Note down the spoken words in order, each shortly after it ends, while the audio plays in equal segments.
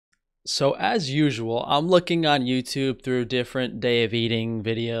So as usual, I'm looking on YouTube through different day of eating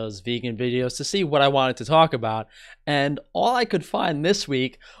videos, vegan videos to see what I wanted to talk about. And all I could find this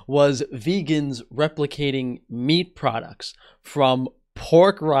week was vegans replicating meat products from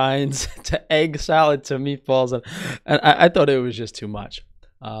pork rinds to egg salad to meatballs. And I thought it was just too much.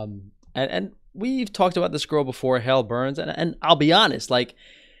 And we've talked about this girl before, Hale Burns. And I'll be honest, like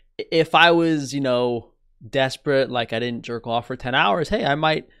if I was, desperate, like I didn't jerk off for 10 hours, hey, I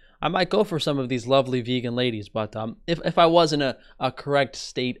might go for some of these lovely vegan ladies, but if I was in a correct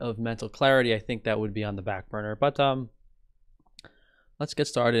state of mental clarity, I think that would be on the back burner. But let's get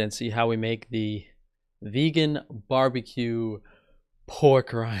started and see how we make the vegan barbecue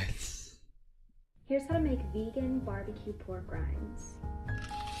pork rinds. Here's how to make vegan barbecue pork rinds.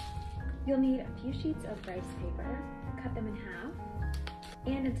 You'll need a few sheets of rice paper, cut them in half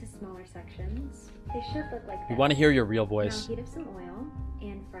and into smaller sections. They should look like this. We want to hear your real voice. Now heat up some oil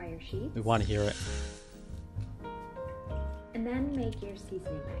and fry your sheets. We want to hear it. And then make your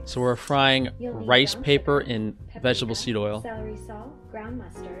seasoning mix. So we're frying rice paper in vegetable seed oil. Celery salt, ground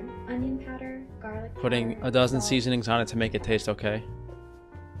mustard, onion powder, garlic powder, Putting a dozen salt. seasonings on it to make it taste okay.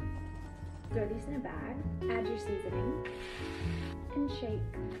 Throw these in a bag, add your seasoning, and shake.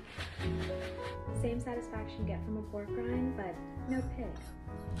 Same satisfaction you get from a pork rind, but no pig.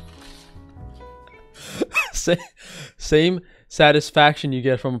 Same satisfaction you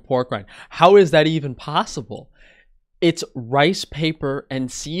get from a pork rind. How is that even possible? It's rice paper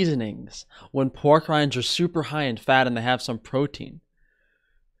and seasonings when pork rinds are super high in fat and they have some protein.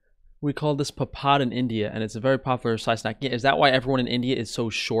 We call this papad in India, and it's a very popular side snack. Yeah, is that why everyone in India is so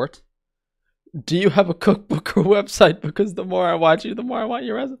short? Do you have a cookbook or website? Because the more I watch you, the more I want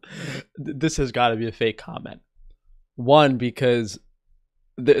your recipe. This has got to be a fake comment. One, because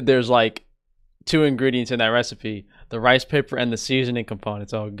there's like 2 ingredients in that recipe: the rice paper and the seasoning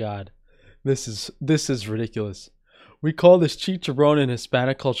components. Oh God, this is ridiculous. We call this chicharron in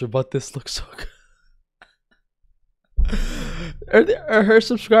Hispanic culture, but this looks so good. Are her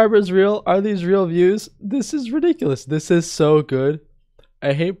subscribers real? Are these real views? This is ridiculous. This is so good.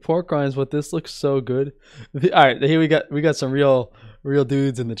 I hate pork rinds, but this looks so good. All right, here we got some real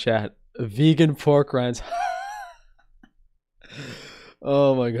dudes in the chat. Vegan pork rinds.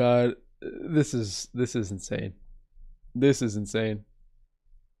 Oh my God, this is insane. This is insane.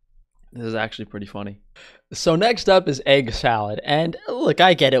 This is actually pretty funny. So next up is egg salad. And look,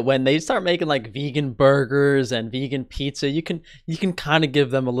 I get it. When they start making like vegan burgers and vegan pizza, you can kind of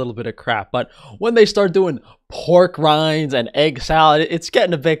give them a little bit of crap. But when they start doing pork rinds and egg salad, it's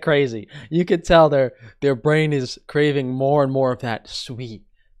getting a bit crazy. You can tell their brain is craving more and more of that sweet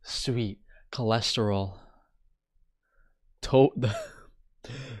cholesterol.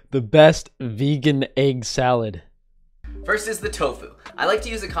 The best vegan egg salad. First is the tofu. I like to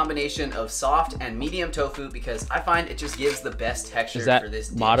use a combination of soft and medium tofu because I find it just gives the best texture for this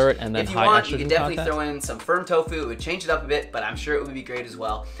dish. Moderate and then if you high want, estrogen you can definitely content? throw in some firm tofu. It would change it up a bit, but I'm sure it would be great as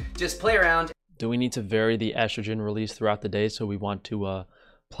well. Just play around. Do we need to vary the estrogen release throughout the day so we want to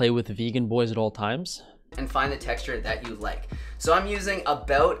play with vegan boys at all times? And find the texture that you like. So I'm using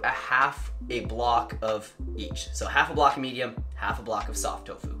about half a block of each. So half a block of medium, half a block of soft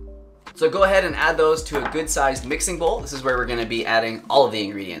tofu. So go ahead and add those to a good sized mixing bowl. This is where we're gonna be adding all of the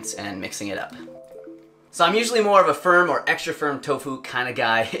ingredients and mixing it up. So I'm usually more of a firm or extra firm tofu kind of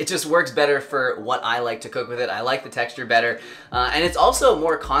guy. It just works better for what I like to cook with it. I like the texture better. And it's also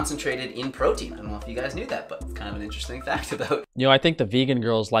more concentrated in protein. I don't know if you guys knew that, but it's kind of an interesting fact about. I think the vegan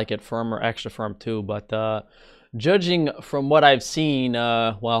girls like it firm or extra firm too, but judging from what I've seen,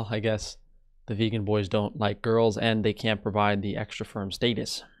 well, I guess the vegan boys don't like girls and they can't provide the extra firm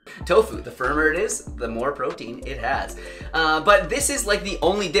status. Tofu, the firmer it is, the more protein it has. But this is like the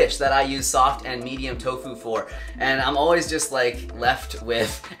only dish that I use soft and medium tofu for. And I'm always just like left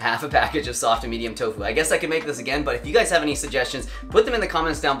with half a package of soft and medium tofu. I guess I could make this again, but if you guys have any suggestions, put them in the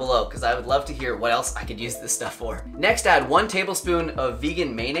comments down below because I would love to hear what else I could use this stuff for. Next, add 1 tablespoon of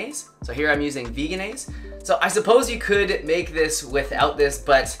vegan mayonnaise. So here I'm using Vegenaise. So I suppose you could make this without this,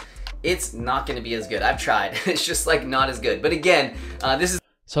 but it's not gonna be as good. I've tried. It's just like not as good. But again,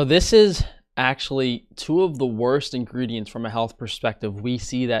 this is actually 2 of the worst ingredients from a health perspective we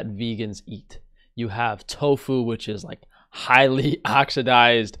see that vegans eat. You have tofu, which is like highly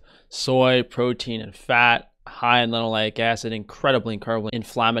oxidized soy, protein, and fat, high in linoleic acid, incredibly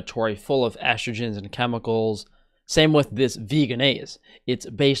inflammatory, full of estrogens and chemicals. Same with this Vegenaise. It's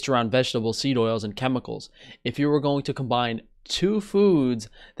based around vegetable seed oils and chemicals. If you were going to combine 2 foods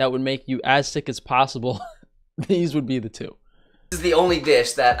that would make you as sick as possible, these would be the 2. This is the only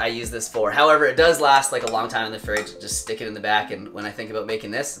dish that I use this for. However, it does last like a long time in the fridge. Just stick it in the back, and when I think about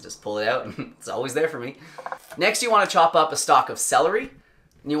making this, just pull it out, and it's always there for me. Next, you want to chop up a stalk of celery,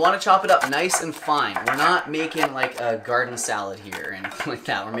 and you want to chop it up nice and fine. We're not making like a garden salad here or anything like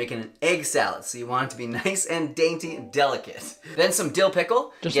that. We're making an egg salad, so you want it to be nice and dainty and delicate. Then some dill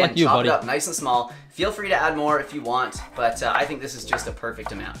pickle. Just again, like you, chop buddy. it up nice and small. Feel free to add more if you want, but I think this is just a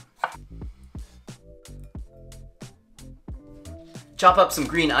perfect amount. Chop up some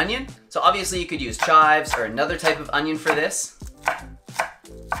green onion. So obviously you could use chives or another type of onion for this.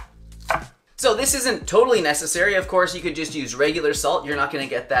 So this isn't totally necessary. Of course, you could just use regular salt. You're not gonna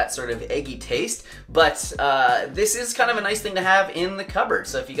get that sort of eggy taste, but this is kind of a nice thing to have in the cupboard.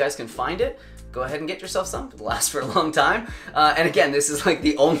 So if you guys can find it, go ahead and get yourself some. It'll last for a long time. And again, this is like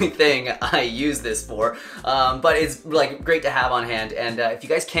the only thing I use this for, but it's like great to have on hand. And if you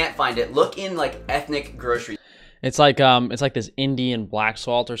guys can't find it, look in like ethnic grocery. It's like this Indian black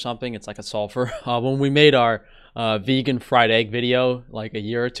salt or something. It's like a sulfur. When we made our vegan fried egg video like a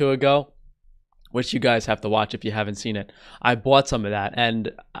year or two ago, which you guys have to watch if you haven't seen it, I bought some of that,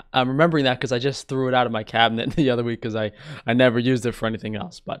 and I'm remembering that because I just threw it out of my cabinet the other week because I never used it for anything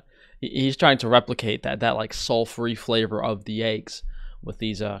else. But he's trying to replicate that like sulfury flavor of the eggs with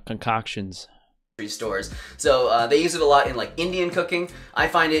these concoctions. Stores. So they use it a lot in like Indian cooking. I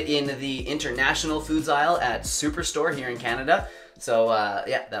find it in the international foods aisle at Superstore here in Canada. So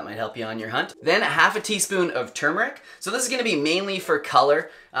yeah, that might help you on your hunt. Then half a teaspoon of turmeric. So this is going to be mainly for color.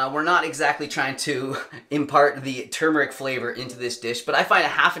 We're not exactly trying to impart the turmeric flavor into this dish, but I find a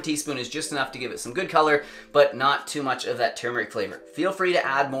half a teaspoon is just enough to give it some good color, but not too much of that turmeric flavor. Feel free to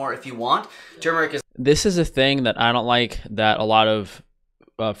add more if you want. Turmeric is... This is a thing that I don't like that a lot of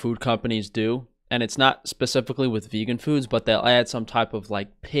food companies do. And it's not specifically with vegan foods, but they'll add some type of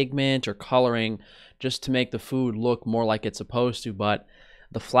like pigment or coloring just to make the food look more like it's supposed to. But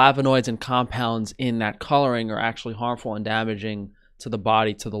the flavonoids and compounds in that coloring are actually harmful and damaging to the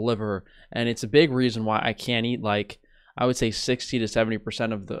body, to the liver. And it's a big reason why I can't eat, like, I would say 60 to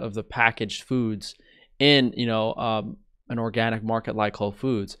 70% of the packaged foods in, you know, an organic market like Whole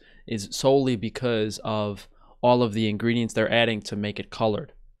Foods, is solely because of all of the ingredients they're adding to make it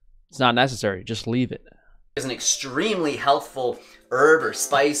colored. It's not necessary. Just leave it. It's an extremely healthful herb or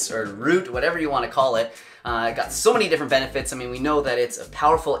spice or root, whatever you want to call it. It got so many different benefits. I mean, we know that it's a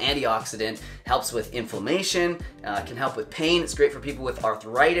powerful antioxidant, helps with inflammation, can help with pain. It's great for people with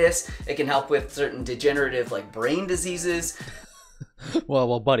arthritis. It can help with certain degenerative like brain diseases.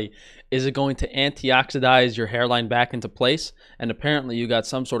 Well, buddy, is it going to antioxidize your hairline back into place? And apparently you got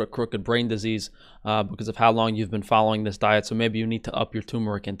some sort of crooked brain disease because of how long you've been following this diet, so maybe you need to up your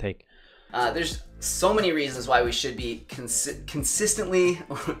turmeric intake. There's so many reasons why we should be consistently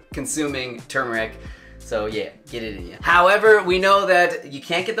consuming turmeric. So yeah, get it in you. However, we know that you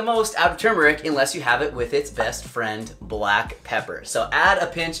can't get the most out of turmeric unless you have it with its best friend, black pepper. So add a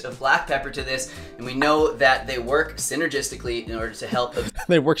pinch of black pepper to this, and we know that they work synergistically in order to help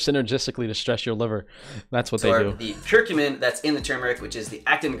They work synergistically to stress your liver. That's what they do. the curcumin that's in the turmeric, which is the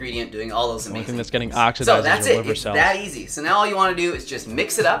active ingredient doing all those amazing thing that's getting things. oxidized. So that's your it. liver It's cells. that easy. So now all you want to do is just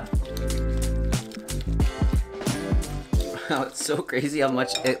mix it up. Wow, it's so crazy how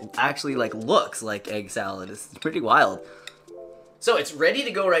much it actually like looks like egg salad. It's pretty wild. So it's ready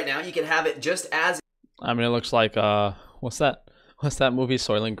to go right now. You can have it just as... I mean, it looks like what's that movie,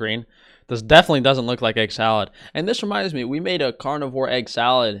 Soylent Green? This definitely doesn't look like egg salad. And this reminds me, we made a carnivore egg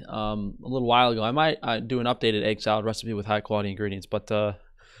salad a little while ago. I might do an updated egg salad recipe with high quality ingredients, but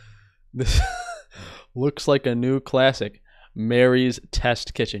this looks like a new classic, Mary's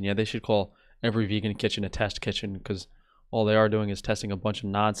Test Kitchen. Yeah, they should call every vegan kitchen a test kitchen, because all they are doing is testing a bunch of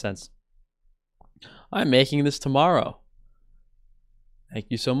nonsense. I'm making this tomorrow. Thank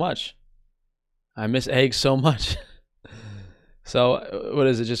you so much. I miss eggs so much. So what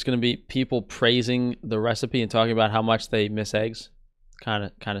is it, just going to be people praising the recipe and talking about how much they miss eggs?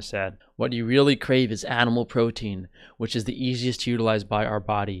 Kind of sad. What you really crave is animal protein, which is the easiest to utilize by our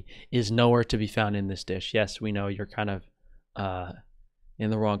body, is nowhere to be found in this dish. Yes, we know you're kind of in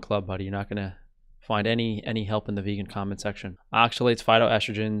the wrong club, buddy. You're not going to find any help in the vegan comment section. Oxalates,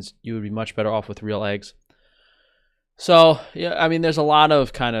 phytoestrogens, you would be much better off with real eggs. So, yeah, I mean, there's a lot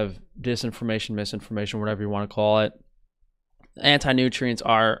of kind of disinformation, misinformation, whatever you want to call it. Anti-nutrients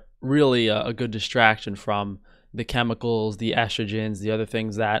are really a good distraction from the chemicals, the estrogens, the other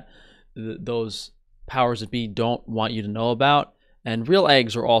things that those powers that be don't want you to know about. And real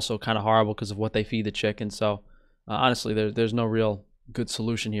eggs are also kind of horrible because of what they feed the chicken. So, honestly, there's no real good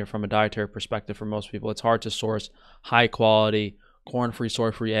solution here from a dietary perspective for most people. It's hard to source high quality, corn-free,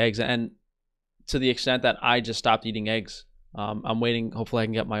 soy-free eggs, and to the extent that I just stopped eating eggs I'm waiting. Hopefully I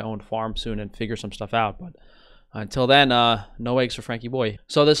can get my own farm soon and figure some stuff out. But until then, no eggs for Frankie Boy.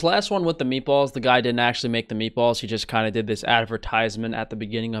 So this last one with the meatballs, the guy didn't actually make the meatballs. He just kind of did this advertisement at the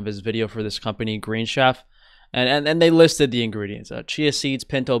beginning of his video for this company, Green Chef. And they listed the ingredients. Chia seeds,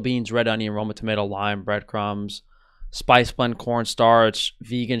 pinto beans, red onion, Roma tomato, lime, breadcrumbs, spice blend, cornstarch,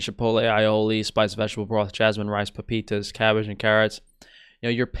 vegan chipotle aioli, spiced vegetable broth, jasmine rice, pepitas, cabbage, and carrots. You know,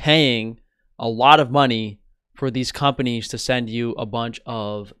 you're paying a lot of money for these companies to send you a bunch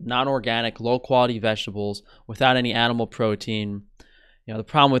of non-organic, low-quality vegetables without any animal protein. You know, the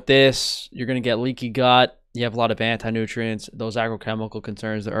problem with this, you're going to get leaky gut. You have a lot of anti-nutrients, those agrochemical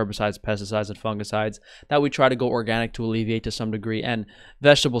concerns, the herbicides, pesticides, and fungicides that we try to go organic to alleviate to some degree. And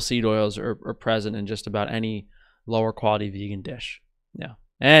vegetable seed oils are present in just about any lower quality vegan dish. Yeah.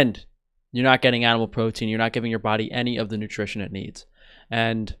 And you're not getting animal protein. You're not giving your body any of the nutrition it needs.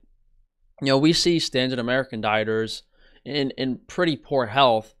 And, you know, we see standard American dieters in pretty poor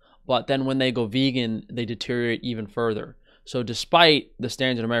health, but then when they go vegan, they deteriorate even further. So despite the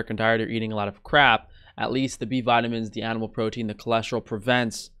standard American dieter eating a lot of crap, at least the B vitamins, the animal protein, the cholesterol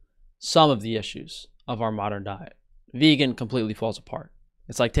prevents some of the issues of our modern diet. Vegan completely falls apart.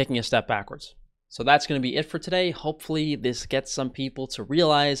 It's like taking a step backwards. So that's going to be it for today. Hopefully this gets some people to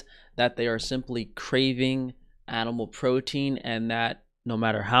realize that they are simply craving animal protein, and that no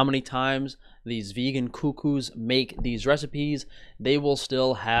matter how many times these vegan cuckoos make these recipes, they will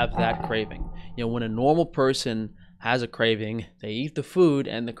still have that craving. You know, when a normal person has a craving, they eat the food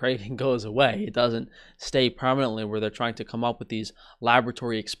and the craving goes away. It doesn't stay permanently where they're trying to come up with these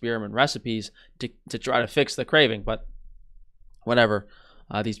laboratory experiment recipes to try to fix the craving. But whatever,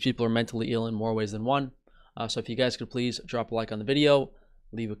 these people are mentally ill in more ways than one. So if you guys could please drop a like on the video,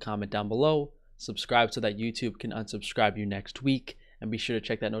 leave a comment down below, subscribe so that YouTube can unsubscribe you next week, and be sure to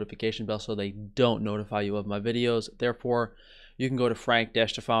check that notification bell so they don't notify you of my videos. Therefore, you can go to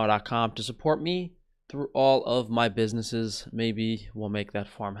frank-tefano.com to support me through all of my businesses. Maybe we'll make that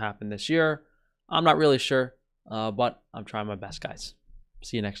farm happen this year. I'm not really sure, but I'm trying my best, guys.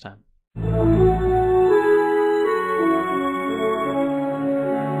 See you next time.